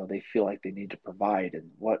 they feel like they need to provide,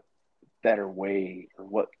 and what better way or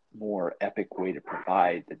what more epic way to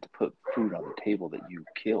provide than to put food on the table that you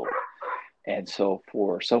killed. And so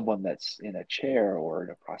for someone that's in a chair or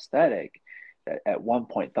in a prosthetic that at one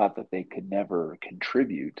point thought that they could never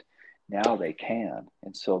contribute, now they can.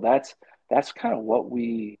 And so that's that's kind of what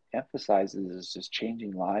we emphasize is just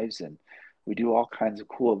changing lives. And we do all kinds of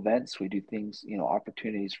cool events. We do things,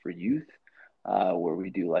 opportunities for youth, where we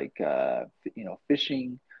do like,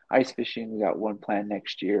 fishing, ice fishing. We got one planned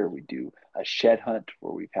next year. We do a shed hunt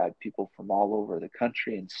where we've had people from all over the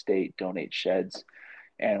country and state donate sheds,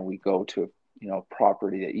 and we go to a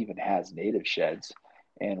property that even has native sheds,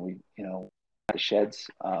 and we the sheds.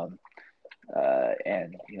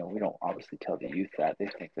 And we don't obviously tell the youth that. They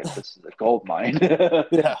think that this is a gold mine.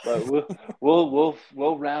 Yeah. But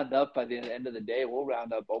we'll round up by the end of the day. We'll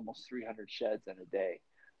round up almost 300 sheds in a day,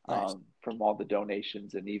 Nice. from all the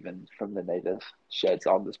donations and even from the native sheds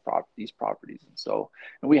on these properties. And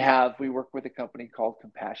we work with a company called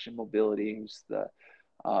Compassion Mobility, who's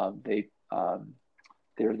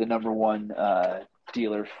they're the number one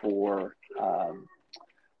dealer for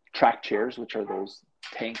track chairs, which are those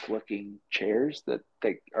tank looking chairs that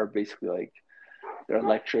they are basically like, they're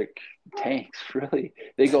electric tanks. Really,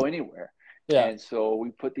 they go anywhere. Yeah. And so we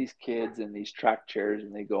put these kids in these track chairs,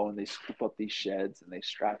 and they go and they scoop up these sheds, and they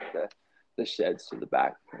strap the sheds to the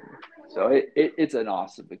back. So it's an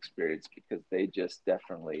awesome experience, because they just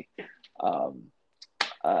definitely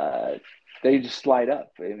they just light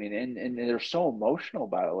up. I mean, and they're so emotional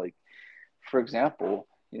about it. Like, for example,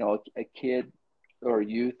 a kid or a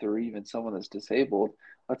youth or even someone that's disabled,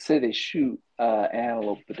 let's say they shoot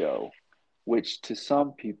antelope doe, which to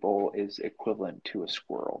some people is equivalent to a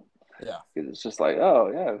squirrel. Yeah. Because it's just like,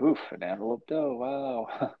 oh yeah, oof, an antelope doe,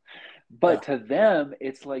 wow. But to them,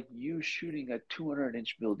 it's like you shooting a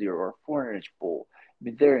 200-inch mule deer or a 400-inch bull. I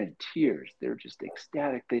mean, they're in tears. They're just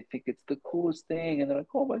ecstatic. They think it's the coolest thing, and they're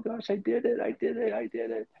like, "Oh my gosh, I did it! I did it! I did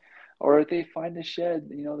it!" Or if they find a shed,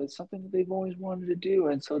 that's something that they've always wanted to do.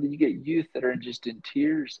 And so then you get youth that are just in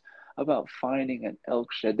tears about finding an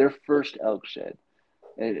elk shed, their first elk shed.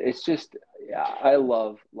 It's just, yeah, I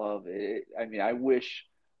love it. I mean, I wish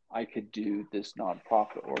I could do this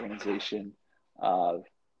nonprofit organization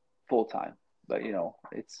full time, but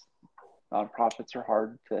it's nonprofits are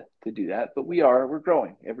hard to do that. But we're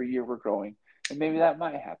growing every year. We're growing, and maybe that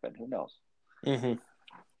might happen. Who knows? Mm-hmm.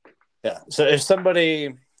 Yeah. So if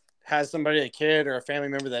somebody has a kid or a family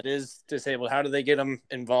member that is disabled, how do they get them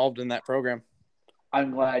involved in that program?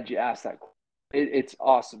 I'm glad you asked that. It's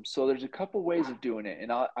awesome. So there's a couple ways of doing it, and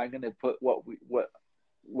I'm going to put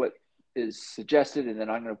what is suggested, and then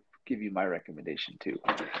I'm going to give you my recommendation too.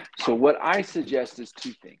 So what I suggest is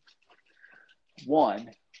two things. One,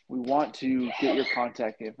 we want to get your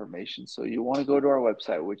contact information. So you want to go to our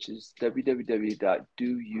website, which is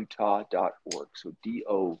www.doutah.org. So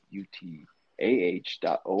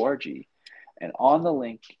DOUTAH.org. And on the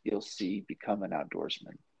link, you'll see Become an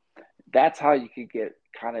Outdoorsman. That's how you can get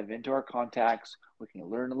kind of into our contacts. We can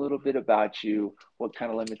learn a little bit about you, what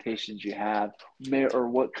kind of limitations you have, or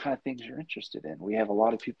what kind of things you're interested in. We have a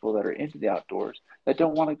lot of people that are into the outdoors that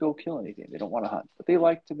don't want to go kill anything. They don't want to hunt, but they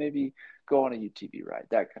like to maybe go on a UTV ride,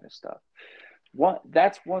 that kind of stuff.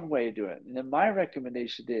 That's one way of doing it. And then my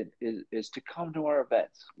recommendation is to come to our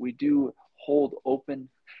events. We do hold open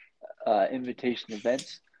invitation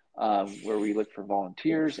events, where we look for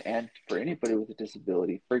volunteers and for anybody with a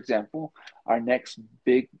disability. For example, our next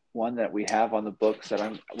big one that we have on the books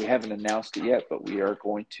that we haven't announced it yet, but we are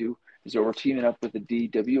going to, is that we're teaming up with the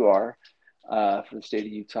DWR for the state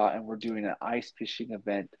of Utah, and we're doing an ice fishing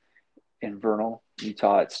event in Vernal,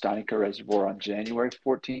 Utah at Steinecker Reservoir on January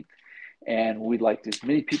 14th. And we'd like as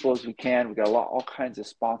many people as we can. We got all kinds of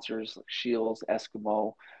sponsors like Shields,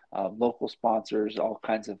 Eskimo, local sponsors, all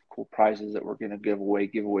kinds of cool prizes that we're going to give away,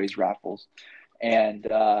 giveaways, raffles. And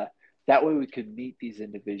that way we could meet these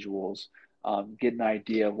individuals, get an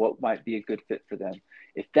idea of what might be a good fit for them.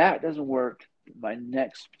 If that doesn't work, my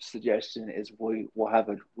next suggestion is we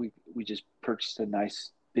just purchased a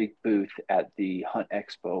nice big booth at the Hunt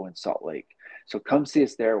Expo in Salt Lake. So come see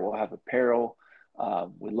us there. We'll have apparel.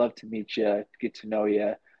 We'd love to meet you, get to know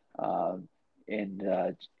you.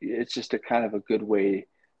 And it's just a kind of a good way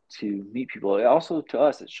to meet people. Also, to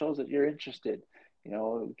us, it shows that you're interested. We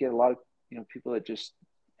get a lot of, people that just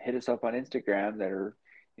hit us up on Instagram that are,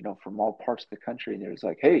 from all parts of the country. And they're just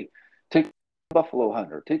like, hey, take me on buffalo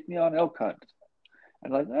hunt, or take me on elk hunt.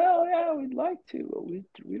 I'm like, oh, yeah, we'd like to, but we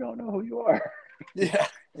don't know who you are. Yeah.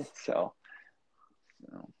 So.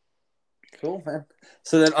 Cool, man.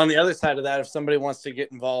 So then on the other side of that, if somebody wants to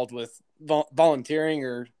get involved with volunteering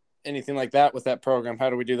or anything like that with that program, how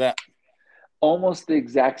do we do that? Almost the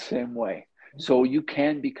exact same way. So you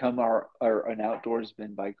can become an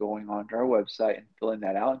outdoorsman by going onto our website and filling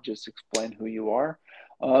that out and just explain who you are.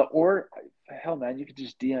 Or hell, man, you could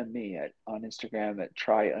just DM me on Instagram at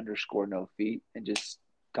try_no feet and just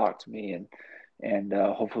talk to me. And and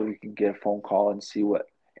hopefully we can get a phone call and see what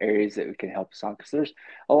areas that we can help us on, because there's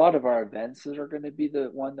a lot of our events that are going to be the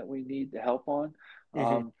one that we need the help on.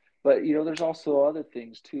 Mm-hmm. But there's also other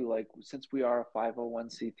things too. Like, since we are a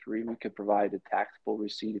 501c3, we could provide a taxable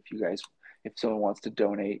receipt if someone wants to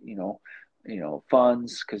donate,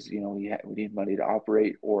 funds, because we need money to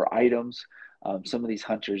operate, or items. Some of these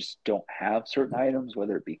hunters don't have certain items,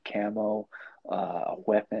 whether it be camo, a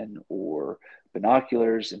weapon, or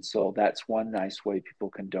binoculars, and so that's one nice way people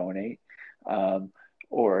can donate. Um,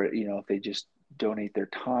 or if they just donate their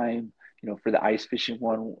time, for the ice fishing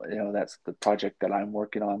one, that's the project that I'm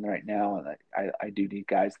working on right now, and I do need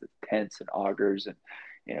guys with tents and augers and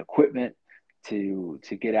equipment to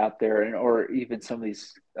get out there, and or even some of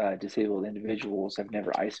these disabled individuals have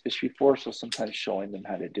never ice fished before, so sometimes showing them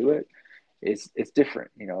how to do it it's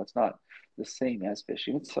different. It's not the same as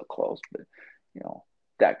fishing. It's so close, but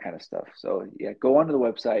that kind of stuff. So yeah, go onto the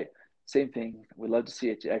website. Same thing. We'd love to see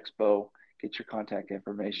you at the expo. Get your contact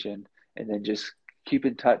information, and then just keep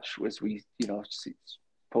in touch as we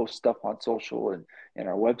post stuff on social and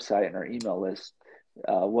our website and our email list.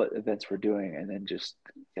 What events we're doing, and then just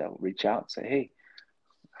reach out and say, hey,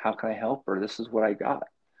 how can I help? Or this is what I got.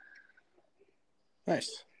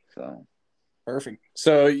 Nice. So perfect.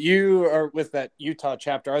 So you are with that Utah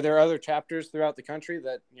chapter. Are there other chapters throughout the country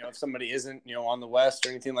that, if somebody isn't, on the West or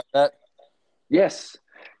anything like that? Yes.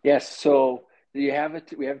 So we have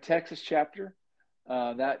a Texas chapter.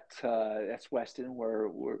 That's Weston, where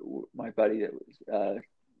my buddy that was,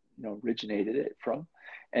 originated it from,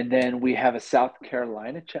 and then we have a South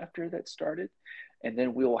Carolina chapter that started, and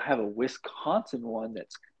then we will have a Wisconsin one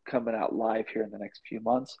that's coming out live here in the next few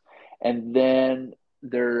months, and then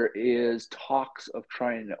there is talks of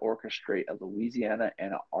trying to orchestrate a Louisiana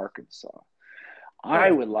and a Arkansas. Oh,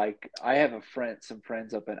 I have some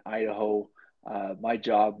friends up in Idaho. My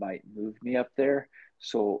job might move me up there.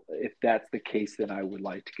 So if that's the case, then I would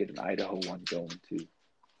like to get an Idaho one going too.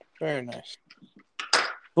 very nice.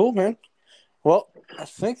 Cool, man. Well, I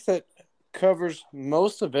think that covers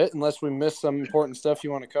most of it, unless we missed some important stuff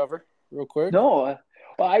you want to cover real quick. No,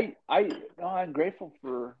 well, no, I'm grateful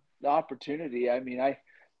for the opportunity. I mean,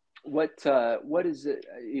 what is it?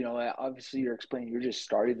 Obviously you're explaining, you're just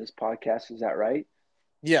starting this podcast. Is that right?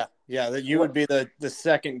 Yeah. That you would What? be the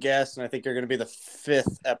second guest, and I think you're going to be the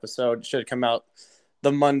 5th episode. It should come out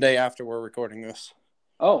the Monday after we're recording this.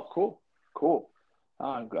 Oh, cool.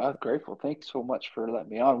 I'm grateful. Thanks so much for letting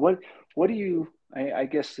me on. What do you? I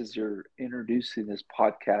guess as you're introducing this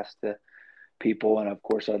podcast to people, and of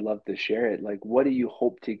course I'd love to share it. Like, what do you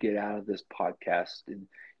hope to get out of this podcast, and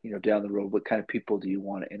down the road, what kind of people do you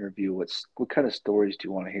want to interview? What kind of stories do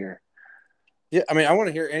you want to hear? Yeah, I mean, I want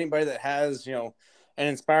to hear anybody that has, an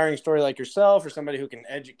inspiring story like yourself, or somebody who can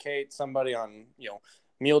educate somebody on,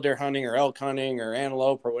 mule deer hunting or elk hunting or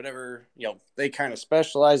antelope or whatever, they kind of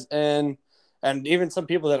specialize in. And even some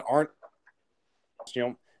people that aren't,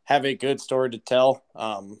 have a good story to tell.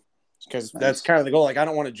 Because that's Nice. kind of the goal. Like, I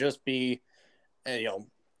don't want to just be,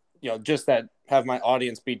 just that have my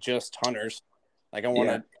audience be just hunters. Like, I want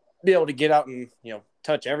Yeah. to be able to get out and,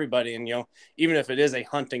 touch everybody. And, even if it is a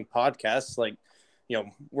hunting podcast, like,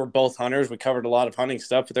 we're both hunters. We covered a lot of hunting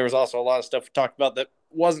stuff, but there was also a lot of stuff we talked about that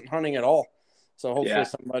wasn't hunting at all. So hopefully Yeah.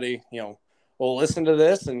 somebody, will listen to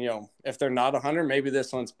this, and, if they're not a hunter, maybe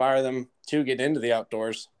this will inspire them to get into the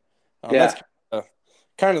outdoors. That's Yeah.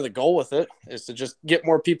 kind of the goal with it, is to just get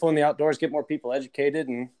more people in the outdoors, get more people educated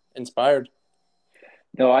and inspired.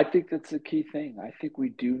 No, I think that's a key thing. I think we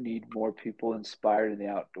do need more people inspired in the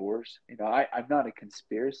outdoors. I'm not a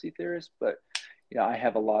conspiracy theorist, but I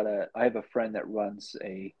have a friend that runs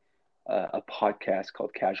a podcast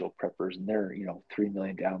called Casual Preppers, and they're 3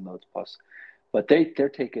 million downloads plus, but they're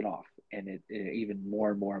taking off, and it even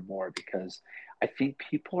more and more and more, because I think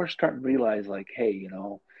people are starting to realize, like, hey,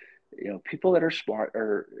 people that are smart,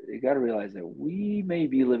 or you got to realize that we may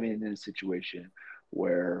be living in a situation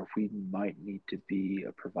where we might need to be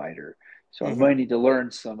a provider. So I Mm-hmm. might need to learn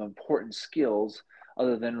some important skills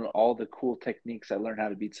other than all the cool techniques I learned how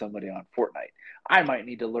to beat somebody on Fortnite. I might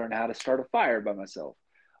need to learn how to start a fire by myself,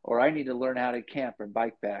 or I need to learn how to camp and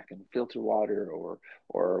bike pack and filter water,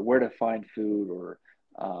 or where to find food, or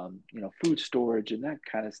food storage and that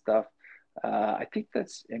kind of stuff. I think I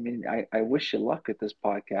mean, I wish you luck at this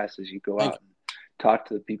podcast as you go Thank out and talk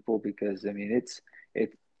to the people, because I mean, it's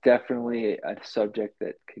definitely a subject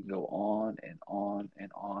that can go on and on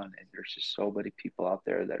and on. And there's just so many people out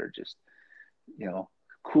there that are just,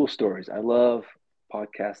 cool stories. I love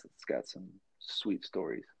podcasts that's got some sweet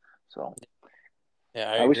stories. So you.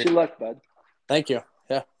 Yeah, I I wish agree. you luck, bud. Thank you.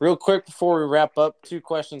 Yeah. Real quick before we wrap up, 2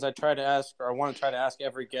 questions I want to try to ask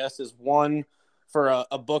every guest is, one, for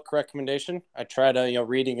a book recommendation. I try to,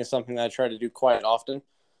 reading is something that I try to do quite often.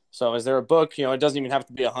 So is there a book, it doesn't even have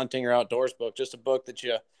to be a hunting or outdoors book, just a book that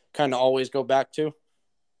you kind of always go back to?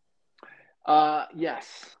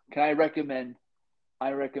 Yes. Can I recommend?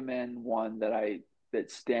 I recommend one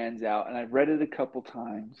that stands out, and I've read it a couple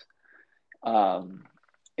times. Um,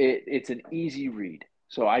 it's an easy read,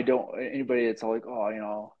 so I don't anybody that's all like,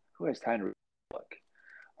 oh, who has time to read a book?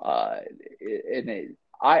 Uh, and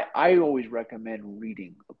I always recommend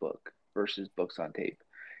reading a book versus books on tape.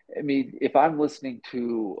 I mean, if I'm listening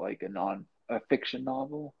to like a fiction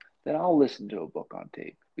novel, then I'll listen to a book on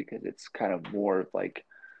tape because it's kind of more like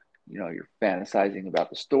you're fantasizing about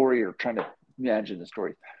the story or trying to imagine the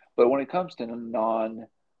story. But when it comes to non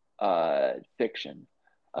fiction,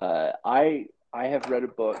 I have read a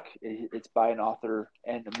book. It's by an author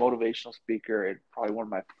and a motivational speaker, and probably one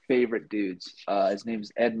of my favorite dudes. His name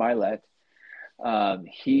is Ed Milet.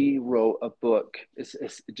 He wrote a book it's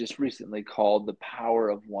just recently called "The Power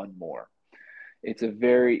of One More." It's a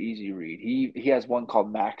very easy read. He has one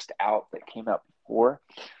called "Maxed Out" that came out before.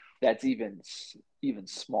 That's even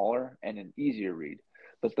smaller and an easier read.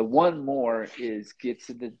 But the one more is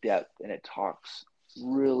gets into depth and it talks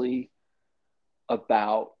really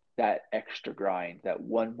about that extra grind, that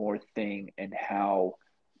one more thing, and how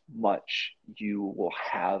much you will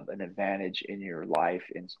have an advantage in your life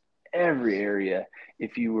in every area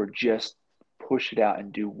if you were just push it out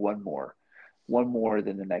and do one more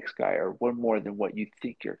than the next guy, or one more than what you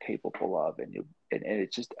think you're capable of, and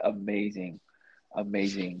it's just amazing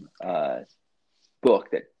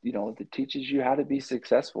book that that teaches you how to be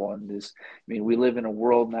successful in this. I mean, we live in a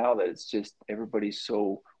world now that it's just everybody's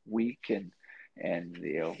so weak, and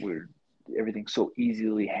we're everything's so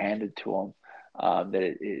easily handed to them,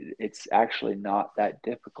 that it's actually not that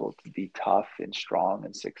difficult to be tough and strong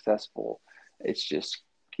and successful. It's just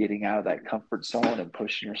getting out of that comfort zone and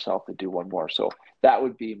pushing yourself to do one more. So that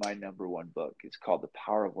would be my number one book. It's called The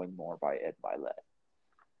Power of One More by Ed Milet.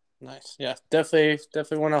 Nice. Yeah, definitely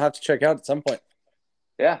one I'll have to check out at some point.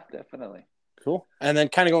 Yeah, definitely. Cool. And then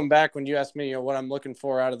kind of going back when you asked me, what I'm looking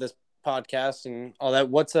for out of this podcast and all that,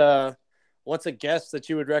 what's a guest that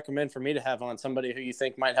you would recommend for me to have on, somebody who you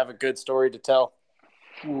think might have a good story to tell?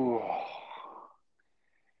 Ooh,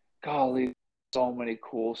 golly, so many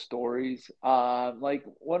cool stories. Like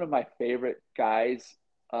one of my favorite guys,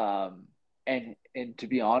 and to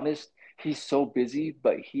be honest, he's so busy,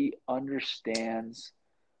 but he understands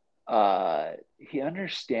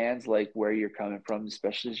like where you're coming from,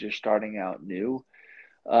 especially as you're starting out new.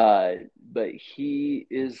 But he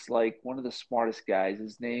is like one of the smartest guys.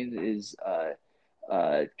 His name is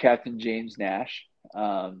Captain James Nash.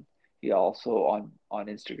 He also on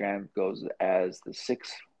Instagram goes as the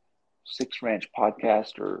Six Ranch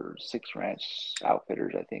Podcast, or Six Ranch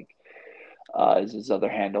Outfitters, I think, is his other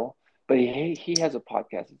handle. But he has a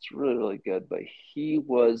podcast. It's really good. But he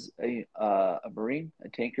was a Marine, a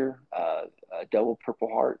tanker, a double Purple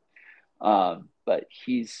Heart. But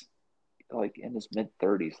he's like in his mid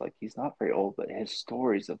 30s. Like he's not very old, but his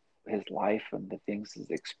stories of his life and the things, his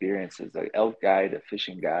experiences, like elk guide, a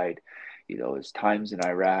fishing guide, his times in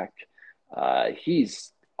Iraq.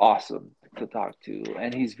 He's awesome to talk to,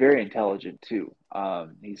 and he's very intelligent too.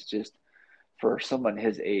 He's just, for someone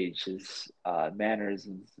his age, his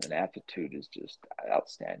mannerisms and aptitude is just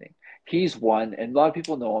outstanding. He's one, and a lot of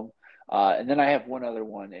people know him. And then I have one other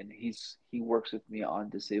one, and he works with me on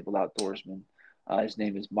Disabled Outdoorsman. His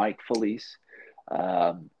name is Mike Felice,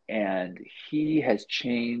 and he has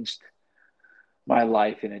changed my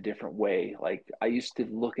life in a different way. Like I used to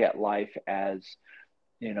look at life as,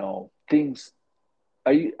 things.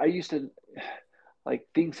 I used to like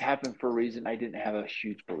things happen for a reason. I didn't have a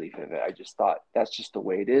huge belief of it. I just thought that's just the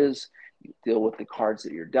way it is. You deal with the cards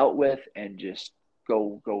that you're dealt with, and just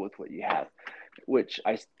go with what you have. Which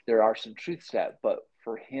there are some truths to that, but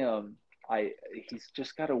for him, he's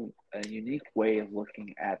just got a unique way of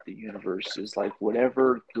looking at the universe. Is like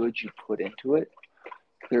whatever good you put into it,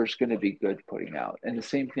 there's going to be good putting out. And the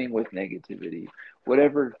same thing with negativity.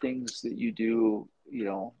 Whatever things that you do,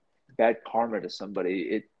 bad karma to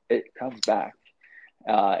somebody, it comes back.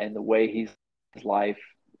 And the way he's his life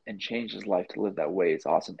and changed his life to live that way is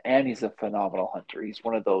awesome. And he's a phenomenal hunter. He's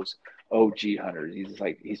one of those OG hunters.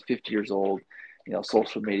 He's 50 years old.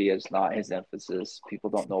 Social media is not his emphasis. People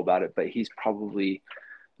don't know about it, but he's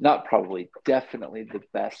definitely the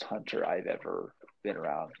best hunter I've ever been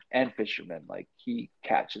around. And fisherman. Like he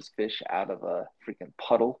catches fish out of a freaking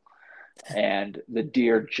puddle, and the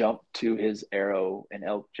deer jump to his arrow and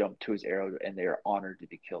elk jump to his arrow, and they are honored to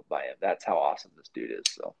be killed by him. That's how awesome this dude is.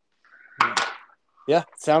 So yeah,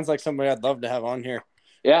 sounds like somebody I'd love to have on here.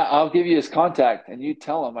 Yeah, I'll give you his contact, and you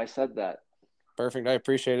tell him I said that. Perfect. I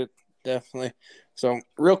appreciate it. Definitely. So,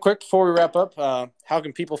 real quick before we wrap up, how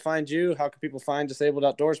can people find you? How can people find Disabled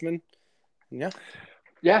Outdoorsman? Yeah.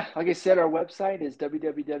 Yeah, like I said, our website is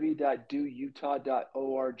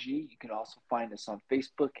www.doutah.org. You can also find us on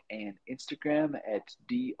Facebook and Instagram at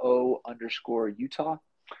do_Utah.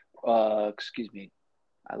 Excuse me,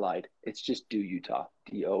 I lied. It's just Do Utah,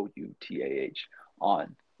 DOUTAH,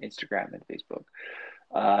 on Instagram and Facebook.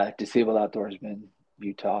 Disabled Outdoorsman,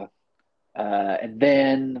 Utah. And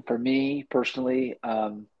then for me personally,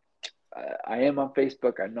 I am on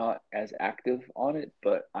Facebook. I'm not as active on it,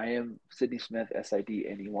 but I am Sidney Smith,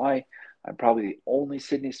 SIDNEY. I'm probably the only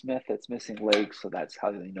Sidney Smith that's missing legs, so that's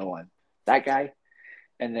how they know I'm that guy.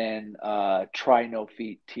 And then try no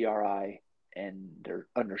feet, TRI and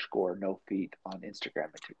underscore no feet on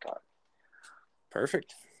Instagram and TikTok.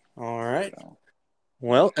 Perfect. All right. So,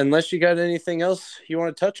 well, unless you got anything else you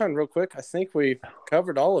want to touch on real quick, I think we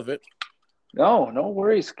covered all of it. no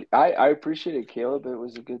worries. I appreciate it, Caleb. It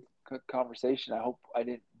was a good conversation. I hope I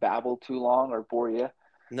didn't babble too long or bore you.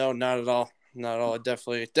 No, not at all. Not at all. I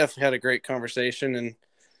definitely had a great conversation, and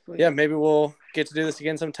yeah, maybe we'll get to do this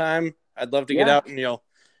again sometime. I'd love to get out and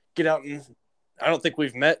I don't think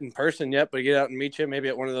we've met in person yet, but get out and meet you maybe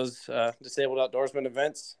at one of those Disabled Outdoorsman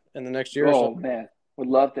events in the next year or so. Oh man, would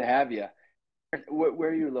love to have you. Where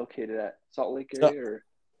are you located at? Salt Lake area? Or?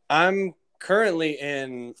 I'm currently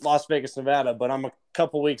in Las Vegas, Nevada, but I'm a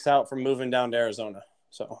couple weeks out from moving down to Arizona.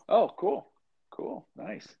 So. Oh, cool,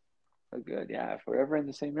 nice. Oh, good. Yeah, if we're ever in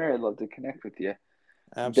the same area, I'd love to connect with you.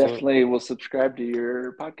 Absolutely. Definitely will subscribe to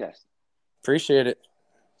your podcast. Appreciate it.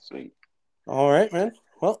 Sweet. All right, man.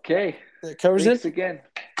 Well, okay. That covers Thanks it. again.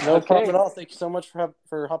 No problem at all. Thank you so much for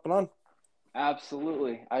hopping on.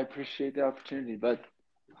 Absolutely. I appreciate the opportunity, bud.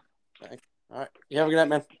 Okay. All right. You have a good night,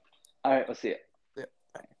 man. All right. I'll see you. Yeah.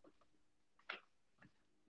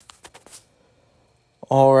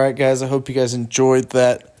 All right, guys. I hope you guys enjoyed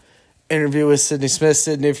that interview with Sidney Smith.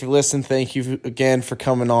 Sidney, if you listen, thank you again for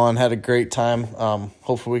coming on. Had a great time.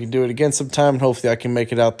 Hopefully we can do it again sometime, and hopefully I can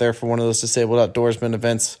make it out there for one of those Disabled Outdoorsman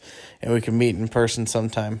events, and we can meet in person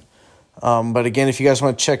sometime. But again, if you guys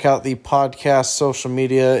want to check out the podcast social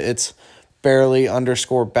media, it's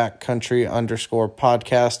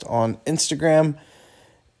barely_backcountry_podcast on Instagram.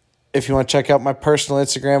 If you want to check out my personal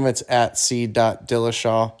Instagram, it's at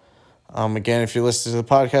c.dillashaw. Again, if you're listening to the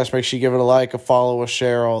podcast, make sure you give it a like, a follow, a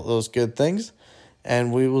share, all those good things.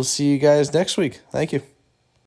 And we will see you guys next week. Thank you.